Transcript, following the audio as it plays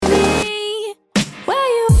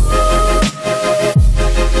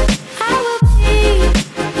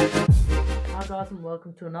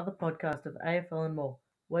welcome to another podcast of AFL and more.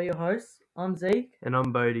 We're your hosts. I'm Zeke. And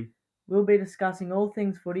I'm Bodie. We'll be discussing all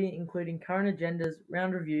things footy, including current agendas,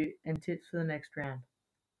 round review, and tips for the next round.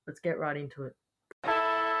 Let's get right into it.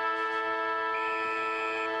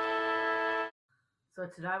 So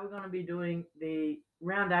today we're going to be doing the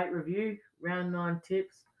round 8 review, round 9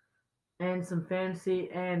 tips, and some fantasy,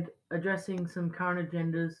 and addressing some current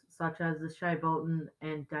agendas such as the Shea Bolton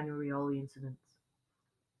and Daniel Rioli incidents.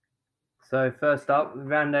 So first up,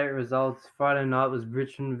 round 8 results. Friday night was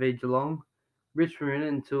Richmond v Geelong. Richmond were in it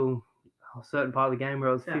until a certain part of the game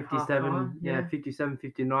where it was About 57, half-time, yeah.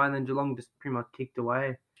 57-59. Then Geelong just pretty much kicked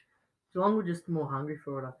away. Geelong were just more hungry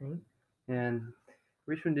for it, I think. And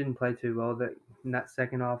Richmond didn't play too well in that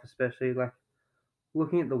second half, especially.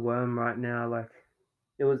 Looking at the worm right now,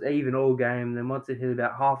 it was even all game. Then once it hit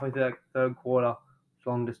about halfway through that third quarter,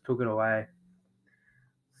 Geelong just took it away.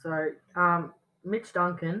 So, Mitch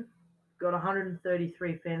Duncan got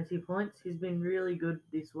 133 fantasy points. He's been really good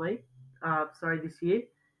this year.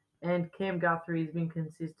 And Cam Guthrie has been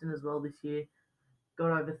consistent as well this year.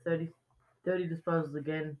 Got over 30 disposals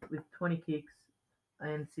again with 20 kicks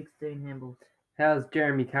and 16 handballs. How's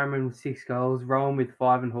Jeremy Cameron with 6 goals, Rowan with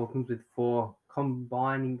 5 and Hawkins with 4,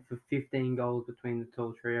 combining for 15 goals between the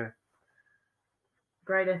tall trio?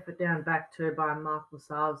 Great effort down back two by Mark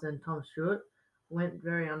Lascelles and Tom Stewart. Went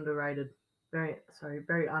very underrated.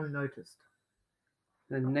 Very unnoticed.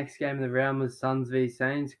 The next game of the round was Suns v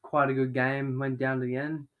Saints. Quite a good game. Went down to the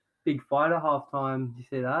end. Big fight at halftime. Did you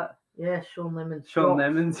see that? Yeah, Sean Lemons. Sean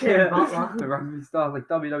Lemons, yeah. Butler. The rugby style, like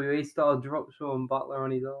WWE style, dropped Sean Butler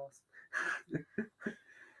on his ass.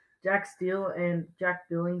 Jack Steele and Jack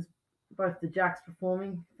Billings, both the Jacks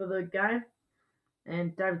performing for the game.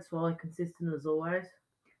 And David Swallow, consistent as always.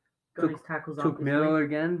 Got his tackles up. Took Miller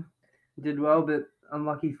again. Did well, but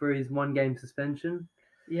unlucky for his 1-game suspension.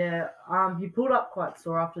 Yeah, he pulled up quite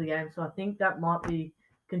sore after the game, so I think that might be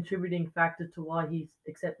contributing factor to why he's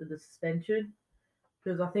accepted the suspension,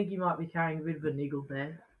 because I think he might be carrying a bit of a niggle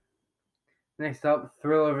there. Next up,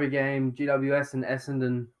 thrill of a game, GWS and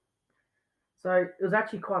Essendon. So it was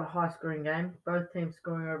actually quite a high-scoring game, both teams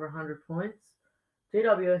scoring over 100 points.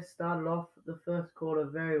 GWS started off the first quarter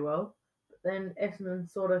very well, but then Essendon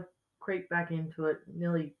sort of creeped back into it,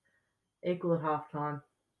 nearly equal at halftime.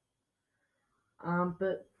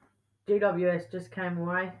 But GWS just came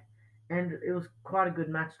away, and it was quite a good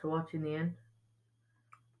match to watch in the end.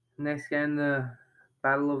 Next game, the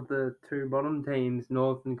battle of the two bottom teams,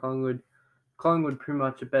 North and Collingwood. Collingwood pretty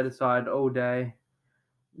much a better side all day.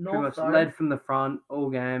 North led from the front all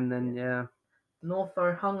game. Then North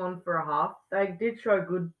though hung on for a half. They did show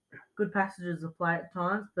good passages of play at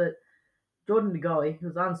times, but Jordan De Goey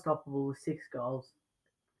was unstoppable with 6 goals.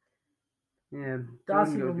 Yeah,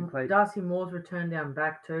 Darcy Moore's return down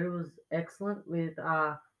back too was excellent with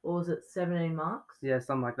 17 marks? Yeah,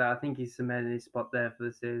 something like that. I think he cemented his spot there for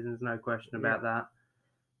the season. There's no question about that.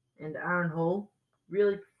 And Aaron Hall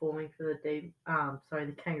really performing for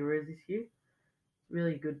the Kangaroos this year.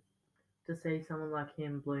 Really good to see someone like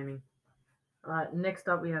him blooming. Next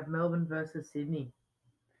up we have Melbourne versus Sydney.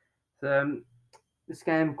 So this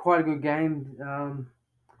game, quite a good game.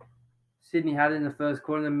 Sydney had it in the first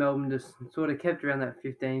quarter, and then Melbourne just sort of kept around that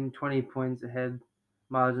 15, 20 points ahead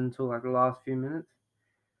margin until the last few minutes,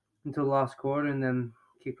 until the last quarter, and then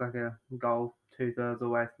kicked a goal 2/3 of the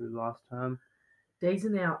way through the last term. These are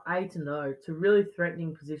now 8-0. It's a really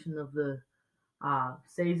threatening position of the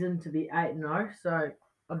season to be 8-0. So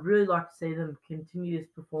I'd really like to see them continue this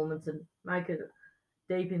performance and make it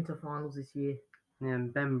deep into finals this year.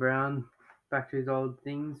 And Ben Brown back to his old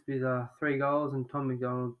things with 3 goals, and Tom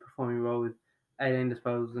McDonald performing well with 18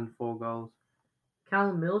 disposals and 4 goals.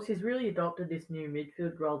 Callum Mills, he's really adopted this new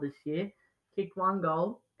midfield role this year. Kicked 1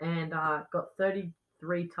 goal and got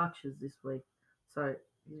 33 touches this week. So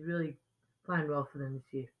he's really playing well for them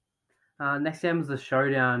this year. Next game was the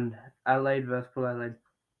showdown, Adelaide versus Port Adelaide.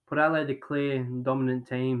 Port Adelaide a clear and dominant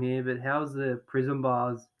team here, but how's the prison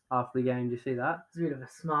bars after the game? Did you see that? It's a bit of a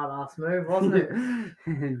smart-ass move, wasn't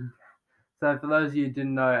it? So for those of you who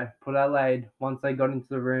didn't know, Port Adelaide, once they got into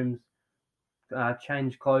the rooms,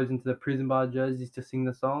 changed clothes into the prison bar jerseys to sing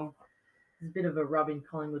the song. It's a bit of a rub in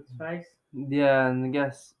Collingwood's face. Yeah, and I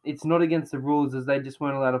guess it's not against the rules as they just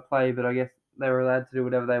weren't allowed to play, but I guess they were allowed to do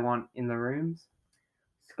whatever they want in the rooms.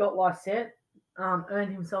 Scott Lysette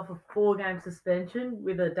earned himself a 4-game suspension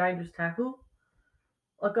with a dangerous tackle.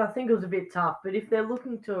 I think it was a bit tough, but if they're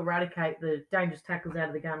looking to eradicate the dangerous tackles out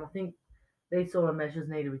of the game, I think these sort of measures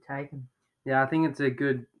need to be taken. Yeah, I think it's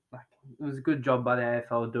it was a good job by the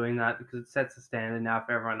AFL doing that because it sets a standard now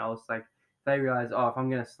for everyone else. If they realise, if I'm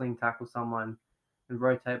going to sling tackle someone and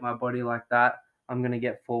rotate my body like that, I'm gonna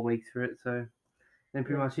get 4 weeks for it. So then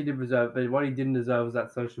pretty Yeah. much he did deserve, but what he didn't deserve was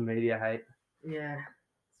that social media hate. Yeah,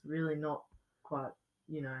 it's really not quite,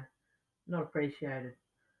 not appreciated.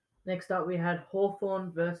 Next up, we had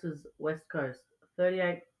Hawthorn versus West Coast.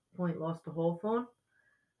 38-point loss to Hawthorn.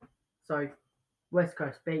 So West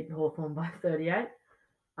Coast beat Hawthorn by 38.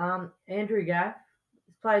 Andrew Gaff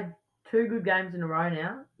has played 2 good games in a row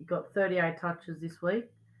now. He got 38 touches this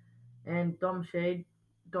week. And Dom Sheed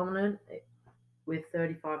dominant with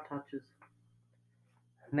 35 touches.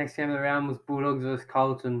 Next game of the round was Bulldogs versus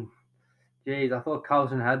Carlton. Jeez, I thought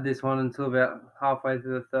Carlton had this one until about halfway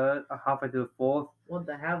through the fourth. What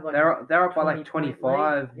they have, like They're up by like 20-point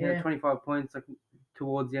 25, lead. 25 points like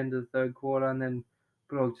towards the end of the third quarter, and then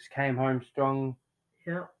Bulldogs just came home strong.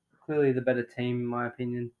 Yeah. Clearly the better team, in my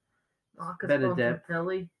opinion. Marcus Better depth.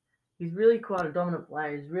 Bontempelli, he's really quite a dominant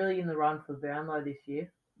player. He's really in the run for the Brownlow this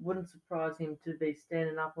year. Wouldn't surprise him to be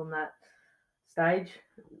standing up on that stage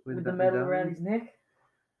with the medal around his neck.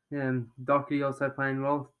 Yeah, and Doherty also playing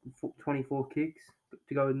well, 24 kicks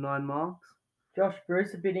to go with 9 marks. Josh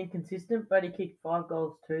Bruce a bit inconsistent, but he kicked 5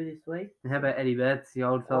 goals too this week. And how about Eddie Betts, the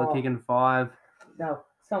old fella kicking 5? No,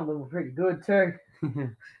 some of them were pretty good too.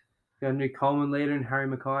 Got a new Coleman leader in Harry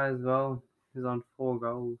Mackay as well. He's on 4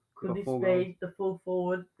 goals. Could this be the full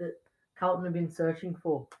forward that Carlton have been searching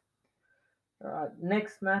for? Alright,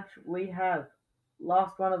 next match we have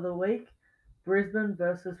last one of the week, Brisbane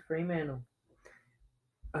versus Fremantle.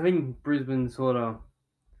 I think Brisbane sort of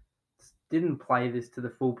didn't play this to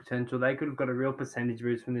the full potential. They could have got a real percentage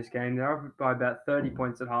boost from this game. They were up by about 30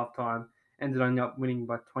 points at halftime, ended only up winning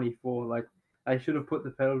by 24. Like, they should have put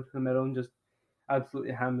the pedal to the metal and just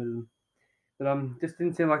absolutely hammered them. But just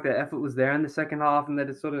didn't seem like their effort was there in the second half, and they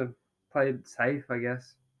just sort of played safe, I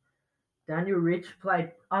guess. Daniel Rich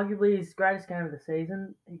played arguably his greatest game of the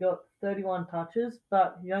season. He got 31 touches,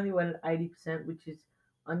 but he only went at 80%, which is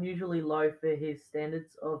unusually low for his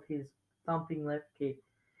standards of his thumping left kick.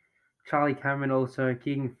 Charlie Cameron also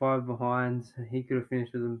kicking 5 behinds. He could have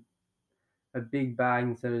finished with a big bag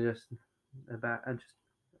instead of just a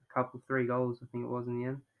couple, 3 goals, I think it was in the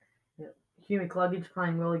end. Yep. Hugh McCluggage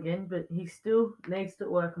playing well again, but he still needs to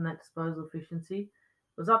work on that disposal efficiency.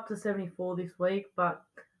 It was up to 74 this week, but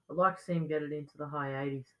I'd like to see him get it into the high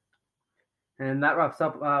 80s. And that wraps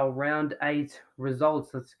up our round 8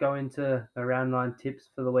 results. Let's go into the round 9 tips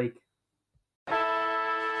for the week.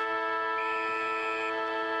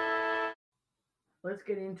 Let's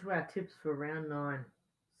get into our tips for round 9.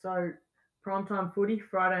 So, primetime footy,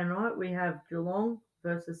 Friday night, we have Geelong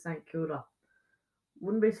versus St Kilda.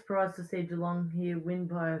 Wouldn't be surprised to see Geelong here win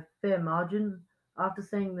by a fair margin after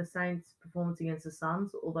seeing the Saints' performance against the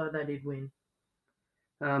Suns, although they did win.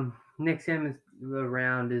 Next game of the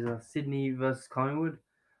round is Sydney versus Collingwood.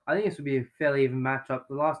 I think this would be a fairly even matchup.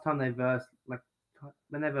 The last time they versed,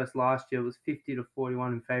 when they versed last year, it was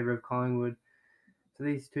 50-41 in favour of Collingwood. So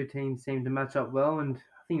these two teams seem to match up well, and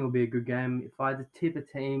I think it'll be a good game. If I had to tip a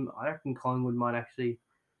team, I reckon Collingwood might actually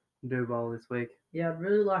do well this week. Yeah, I'd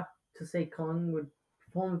really like to see Collingwood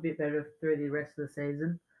perform a bit better through the rest of the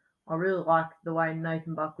season. I really like the way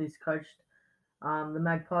Nathan Buckley's coached the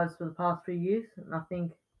Magpies for the past few years, and I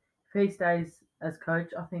think if he stays as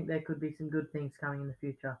coach, I think there could be some good things coming in the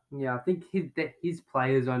future. Yeah, I think his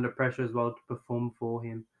players are under pressure as well to perform for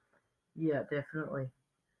him. Yeah, definitely.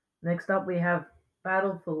 Next up, we have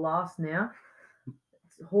battle for last now.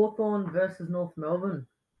 It's Hawthorn versus North Melbourne.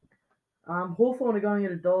 Hawthorn are going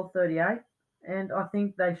at $1.38, and I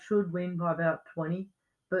think they should win by about 20,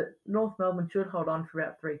 but North Melbourne should hold on for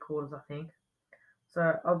about 3/4, I think.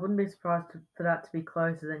 So I wouldn't be surprised for that to be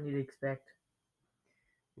closer than you'd expect.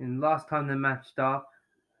 And last time they matched up,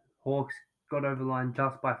 Hawks got over the line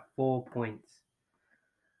just by 4 points.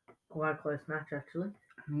 Quite a close match, actually.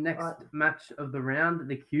 Next match of the round,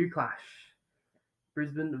 the Q Clash.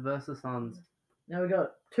 Brisbane versus Suns. Now we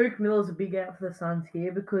got Tuke Miller's a big out for the Suns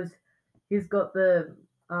here because he's got the,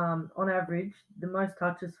 on average, the most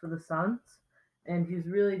touches for the Suns, and he's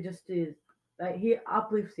really he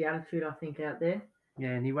uplifts the attitude, I think, out there.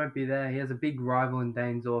 Yeah, and he won't be there. He has a big rival in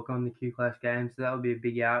Dane Zorko on the Q Clash game, so that would be a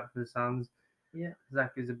big out for the Suns. Yeah.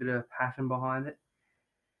 That gives a bit of passion behind it.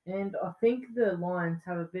 And I think the Lions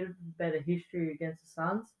have a bit of a better history against the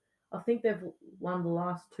Suns. I think they've won the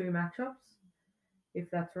last 2 matchups, if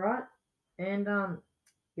that's right. And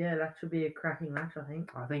yeah, that should be a cracking match, I think.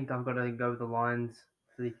 I think I've got to go with the Lions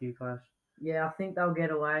for the Q Clash. Yeah, I think they'll get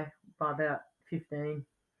away by about 15.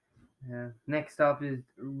 Yeah. Next up is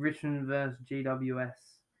Richmond versus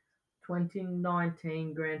GWS.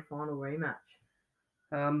 2019 Grand Final rematch.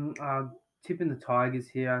 Tipping the Tigers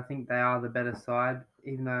here. I think they are the better side,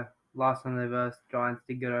 even though last time they versed Giants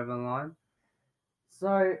did get over the line.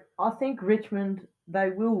 So I think Richmond, they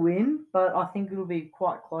will win, but I think it'll be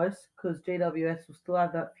quite close because GWS will still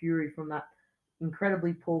have that fury from that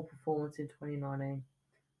incredibly poor performance in 2019.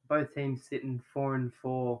 Both teams sitting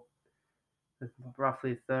 4-4,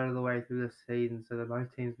 roughly a third of the way through the season, so that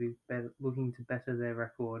both teams will be looking to better their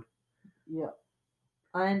record. Yeah.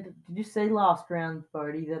 And did you see last round,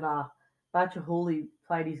 Bodie, that Batcher Hooley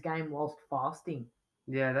played his game whilst fasting?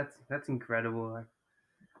 Yeah, that's incredible. Like,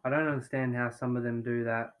 I don't understand how some of them do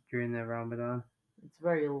that during their Ramadan. It's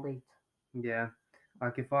very elite. Yeah,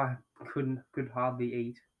 like if I could hardly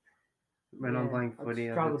eat when I'm playing I'd footy,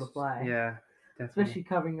 struggle to play. yeah, definitely. Especially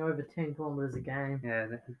covering over 10 kilometres a game. Yeah,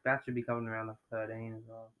 that should be coming around like 13 as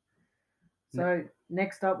well. So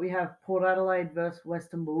next up we have Port Adelaide versus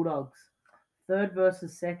Western Bulldogs. Third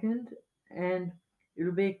versus second, and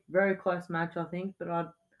it'll be a very close match, I think. But I'd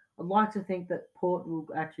like to think that Port will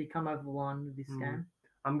actually come over the line with this game.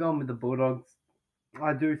 I'm going with the Bulldogs.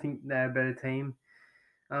 I do think they're a better team,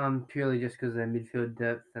 purely just because of their midfield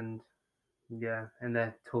depth and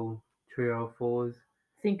their tall trio of fours.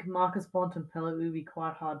 I think Marcus Bontempelli will be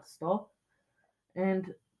quite hard to stop,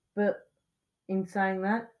 but in saying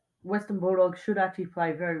that, Western Bulldogs should actually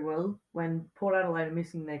play very well when Port Adelaide are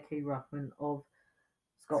missing their key ruckman of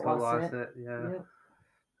Scott Lycett. Yeah.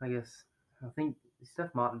 I guess I think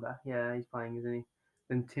Steph Martin back. Yeah, he's playing, isn't he?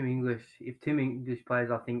 Then Tim English. If Tim English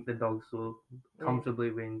plays, I think the Dogs will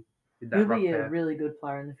comfortably win. With that He'll be a really good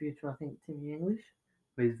player in the future, I think, Timmy English.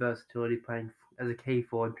 With his versatility, playing as a key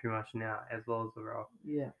forward pretty much now, as well as the rock.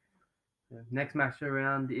 Yeah. Next match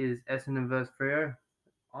around is Essendon versus Freo.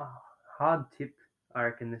 Hard tip, I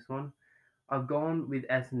reckon, this one. I've gone with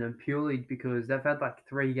Essendon purely because they've had like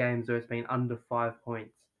 3 games where it's been under 5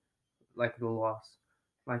 points, like the loss.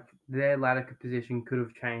 Like their ladder position could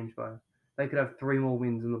have changed by they could have 3 more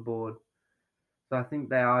wins on the board. So I think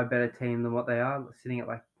they are a better team than what they are, sitting at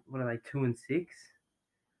like what are they 2-6?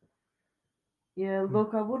 Yeah,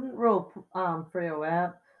 look, I wouldn't rule Freo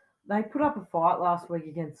out. They put up a fight last week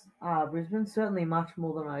against Brisbane, certainly much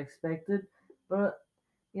more than I expected. But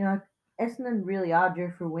Essendon really are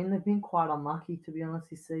due for a win. They've been quite unlucky, to be honest,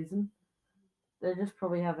 this season. They just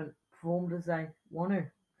probably haven't performed as they want to.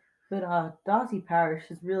 But Darcy Parish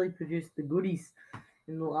has really produced the goodies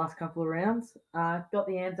in the last couple of rounds. Got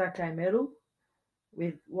the Anzac Day medal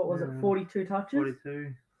with, 42 touches?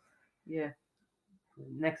 42. Yeah.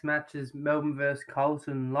 Next match is Melbourne versus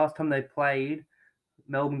Carlton. Last time they played,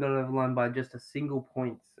 Melbourne got over the line by just a single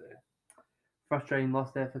point. So frustrating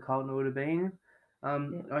loss there for Carlton it would have been.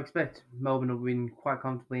 I expect Melbourne to win quite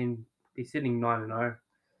comfortably and be sitting 9-0.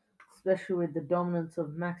 Especially with the dominance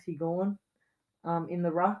of Maxi Gorn in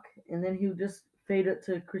the ruck, and then he'll just feed it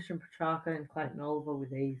to Christian Petrarca and Clayton Oliver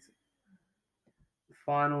with ease.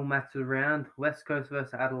 Final match of the round, West Coast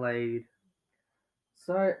versus Adelaide.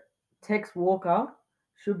 So Tex Walker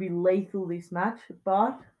should be lethal this match,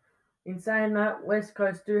 but in saying that, West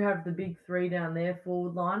Coast do have the big 3 down their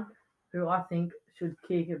forward line, who I think should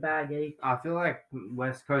kick a bag each. I feel like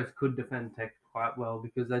West Coast could defend Tex quite well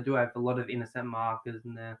because they do have a lot of innocent markers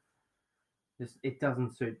in there. It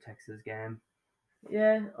doesn't suit Tex's game.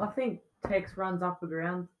 Yeah, I think Tex runs up the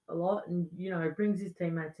ground a lot and, brings his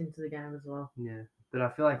teammates into the game as well. Yeah, but I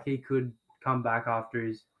feel like he could come back after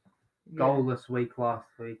his goalless week last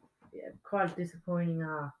week. Yeah, quite a disappointing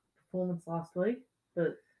performance last week,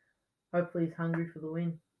 but hopefully he's hungry for the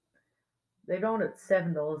win. They're going at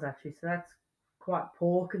 $7 actually, so that's quite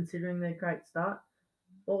poor considering their great start.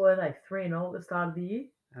 What were they, 3-0 at the start of the year?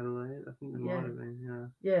 Adelaide, I think they might have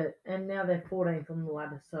been, Yeah, and now they're 14th on the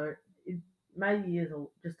ladder, so it maybe is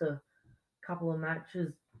just a couple of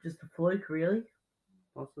matches, just a fluke, really.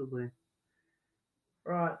 Possibly.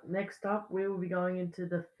 Right, next up, we will be going into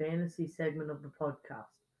the fantasy segment of the podcast.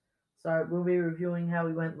 So we'll be reviewing how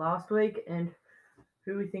we went last week and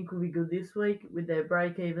who we think will be good this week with their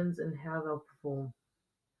break-evens and how they'll perform.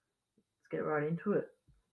 Let's get right into it.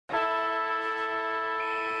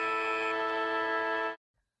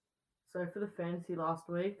 So for the fantasy last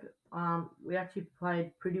week, we actually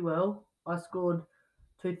played pretty well. I scored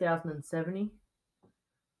 2,070.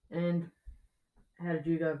 And how did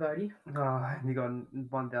you go, Bodie? You got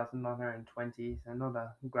 1,920, so not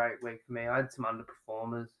a great week for me. I had some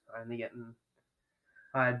underperformers.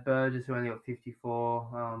 I had Burgess who only got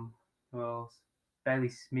 54. Who else? Bailey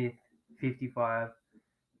Smith 55.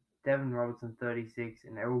 Devin Robertson 36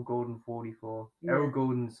 and Errol Gordon 44. Yeah. Errol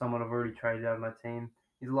Gordon's someone I've already traded out of my team.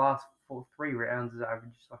 His last 3 rounds has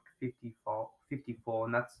averaged like 54,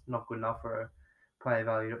 and that's not good enough for a player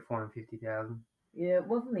valued at 450,000. Yeah, it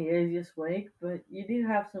wasn't the easiest week, but you did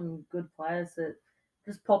have some good players that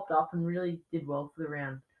just popped up and really did well for the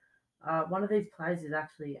round. One of these players is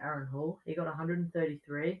actually Aaron Hall. He got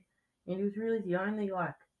 133, and he was really the only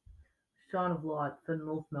shine of light for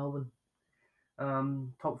North Melbourne.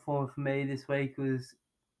 Top form for me this week was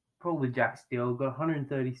probably Jack Steele. Got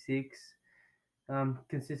 136.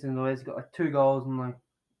 Consistent always. Got like 2 goals and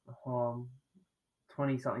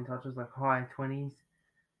 20 something touches, like high 20s.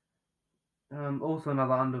 Also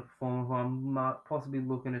another underperformer who I'm possibly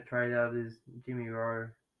looking to trade out is Jimmy Rowe.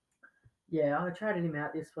 Yeah, I traded him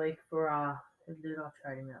out this week for who did I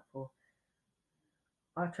trade him out for?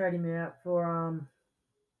 I traded him out for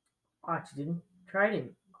I actually didn't trade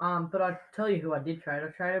him. But I tell you who I did trade. I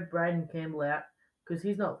traded Braden Campbell out because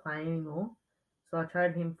he's not playing anymore. So I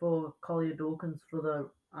traded him for Collier Dawkins for the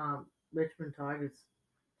Richmond Tigers.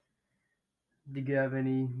 Did you have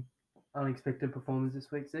any unexpected performance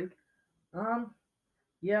this week, Zeke?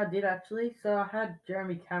 Yeah, I did actually. So I had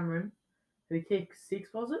Jeremy Cameron, who kicked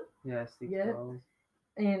 6, was it? Yeah, 6 Yeah. goals.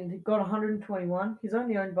 And got 121. He's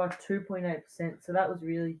only owned by 2.8%, so that was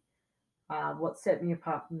really what set me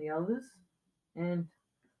apart from the others. And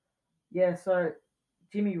yeah, so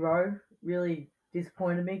Jimmy Rowe really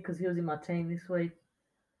disappointed me because he was in my team this week.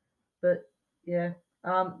 But yeah,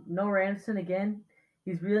 Noah Anderson again.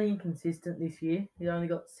 He's really inconsistent this year. He only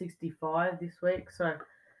got 65 this week, so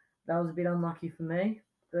that was a bit unlucky for me.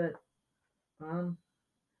 But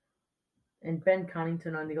and Ben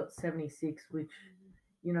Cunnington only got 76, which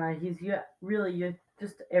he's you're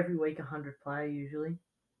just every week 100 player usually.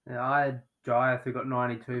 Yeah, I had Giath who got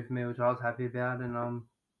 92 for me, which I was happy about, and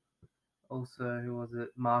also who was it?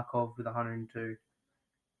 Markov with 102.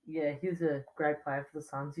 Yeah, he's a great player for the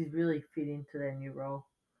Suns. He's really fit into their new role.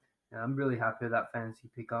 Yeah, I'm really happy with that fantasy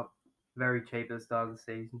pickup. Very cheap at the start of the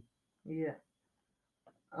season. Yeah.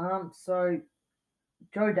 So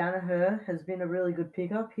Joe Danaher has been a really good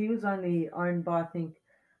pickup. He was only owned by I think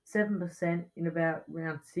 7% in about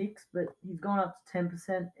round 6, but he's gone up to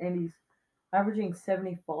 10% and he's averaging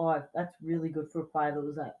 75. That's really good for a player that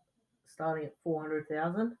was starting at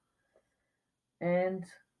 400,000. And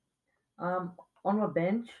on my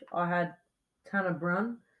bench, I had Tanner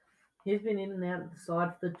Brunn. He's been in and out of the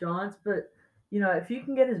side for the Giants, but if you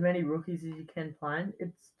can get as many rookies as you can playing,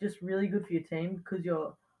 it's just really good for your team because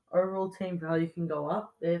your overall team value can go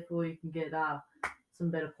up. Therefore, you can get some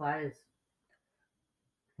better players.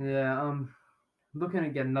 Yeah, looking to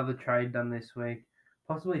get another trade done this week.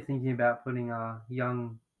 Possibly thinking about putting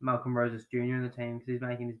young Malcolm Roses Jr. in the team because he's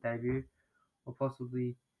making his debut, or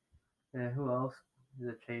possibly, yeah, who else is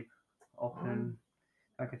a cheap option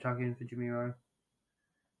I could chuck in for Jimmy Rowe?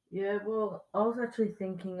 Yeah, well, I was actually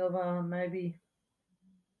thinking of maybe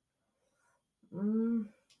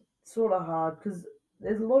sort of hard because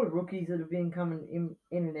there's a lot of rookies that have been coming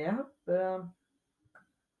in and out, but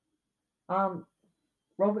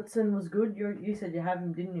Robertson was good. You said you have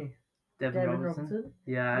him, didn't you? Devin Robertson.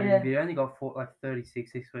 Yeah, Yeah. he only got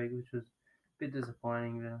 36 this week, which was a bit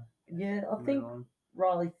disappointing. Yeah, I think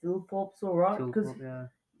Riley Thilthorpe's all right because yeah,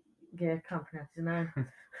 I can't pronounce his name.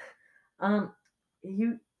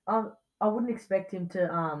 I wouldn't expect him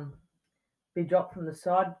to be dropped from the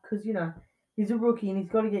side because he's a rookie and he's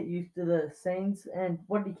got to get used to the scenes. And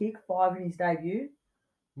what did he kick? 5 in his debut.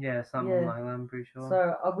 Yeah, something like that. I'm pretty sure.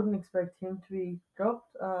 So I wouldn't expect him to be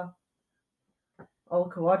dropped. I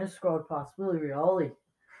just scrolled past Willie Rioli.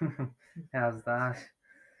 How's that?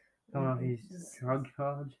 Coming off his drug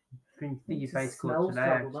charge. I think he faced court today,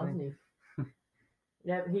 trouble, doesn't he?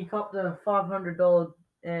 Yeah, he copped a $500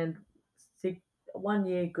 and 1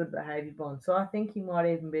 year good behaviour bond. So I think he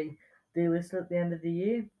might even be delisted at the end of the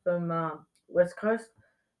year from West Coast.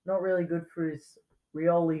 Not really good for his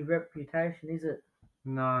Rioli reputation, is it?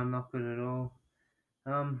 No, not good at all.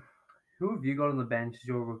 Who have you got on the bench as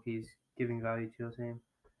your rookies giving value to your team?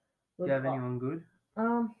 Do you have anyone good?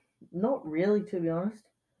 Not really, to be honest.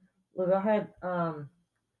 Look, I had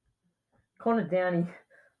Connor Downey,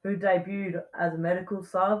 who debuted as a medical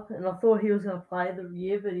sub, and I thought he was going to play the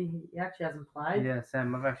year, but he actually hasn't played. Yeah,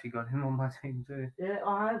 Sam, I've actually got him on my team too. Yeah,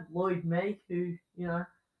 I had Lloyd Meek, who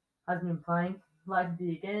hasn't been playing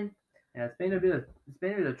lately again. Yeah, it's been a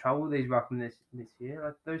bit of trouble with these ruckmen this year.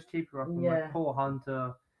 Like those cheaper ruckmen, like Paul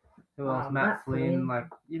Hunter, who else? Matt Flynn. Like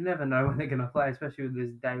you never know when they're going to play, especially with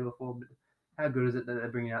this day before. But how good is it that they're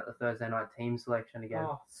bringing out the Thursday night team selection again?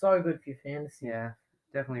 Oh, so good for your fantasy. Yeah,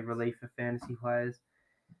 definitely relief for fantasy players.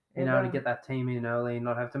 You know, to get that team in early and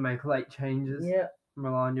not have to make late changes. Yeah.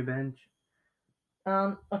 Rely on your bench.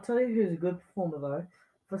 I'll tell you who's a good performer though.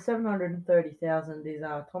 For 730,000 is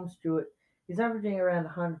Tom Stewart. He's averaging around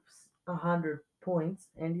 100 points,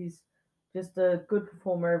 and he's just a good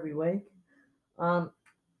performer every week.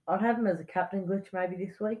 I'd have him as a captain glitch maybe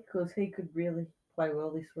this week because he could really play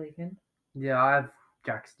well this weekend. Yeah, I have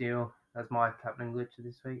Jack Steele as my captain glitcher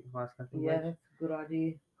this week. Vice captain Yeah, glitch. that's a good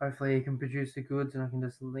idea. Hopefully he can produce the goods, and I can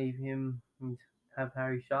just leave him and have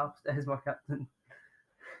Harry Sharp as my captain.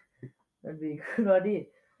 That'd be a good idea.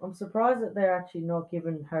 I'm surprised that they're actually not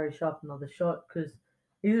giving Harry Sharp another shot because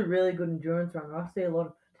he's a really good endurance runner. I see a lot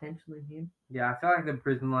of potential in him. Yeah, I feel like the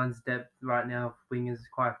Brisbane Lions' depth right now for wingers is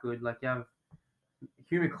quite good. Like you have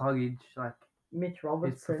Hugh McCluggage, like Mitch he's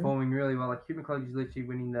Robertson. performing really well. Like Hugh McCluggage is literally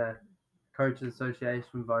winning the Coaches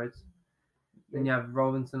Association votes. Then you have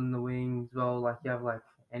Robinson in the wing as well. Like you have like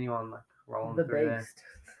anyone like rolling the through beast.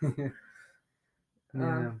 there.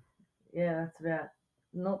 Yeah. Yeah, that's about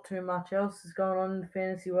not too much else is going on in the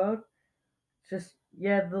fantasy world. Just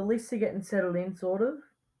yeah, the lists are getting settled in sort of.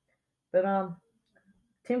 But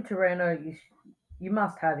Tim Torreno, you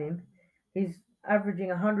must have him. He's averaging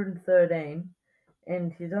 113,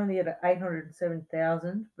 and he's only at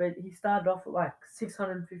 807,000. But he started off at like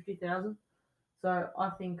 650,000. So I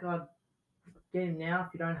think I'd get him now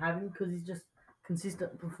if you don't have him because he's just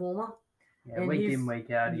consistent performer. Yeah, And week he's- in, week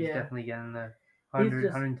out, he's yeah. definitely getting the He's 100,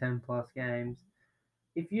 just- 110 plus games.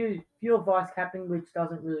 If your vice captain glitch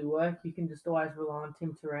doesn't really work, you can just always rely on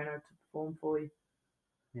Tim Torreno to perform for you.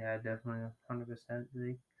 Yeah, definitely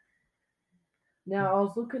 100%. Now I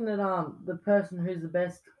was looking at the person who's the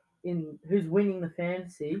best who's winning the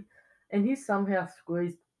fantasy, and he's somehow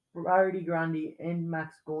squeezed Brody Grundy and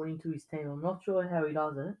Max Gawn into his team. I'm not sure how he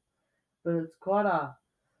does it, but it's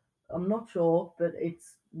I'm not sure, but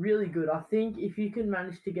it's really good. I think if you can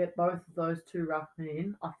manage to get both of those two ruckmen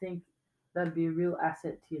in, I think that'd be a real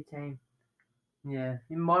asset to your team. Yeah,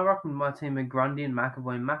 in my ruckman, my team are Grundy and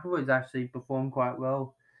McAvoy. McAvoy's actually performed quite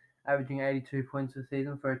well, averaging 82 points a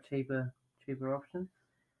season for a cheaper option.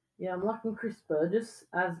 Yeah, I'm liking Chris Burgess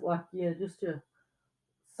as just a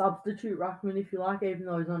substitute ruckman if you like, even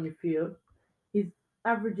though he's on your field. He's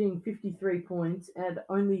averaging 53 points and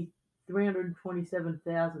only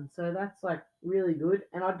 327,000, so that's like really good.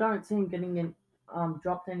 And I don't see him getting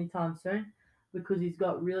dropped anytime soon because he's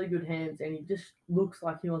got really good hands and he just looks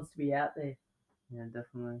like he wants to be out there. Yeah,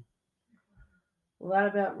 definitely. Well, that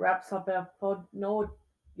about wraps up our pod. No,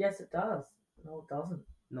 yes, it does. No, it doesn't.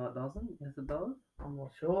 No, it doesn't. Yes, it does. I'm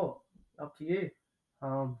not sure. Up to you.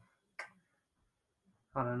 I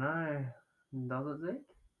don't know. Does it, Zeke?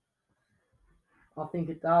 I think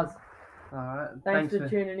it does. All right. Thanks for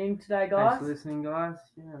tuning in today, Thanks guys. for listening, guys.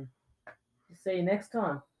 Yeah. See you next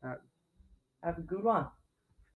time. All right. Have a good one.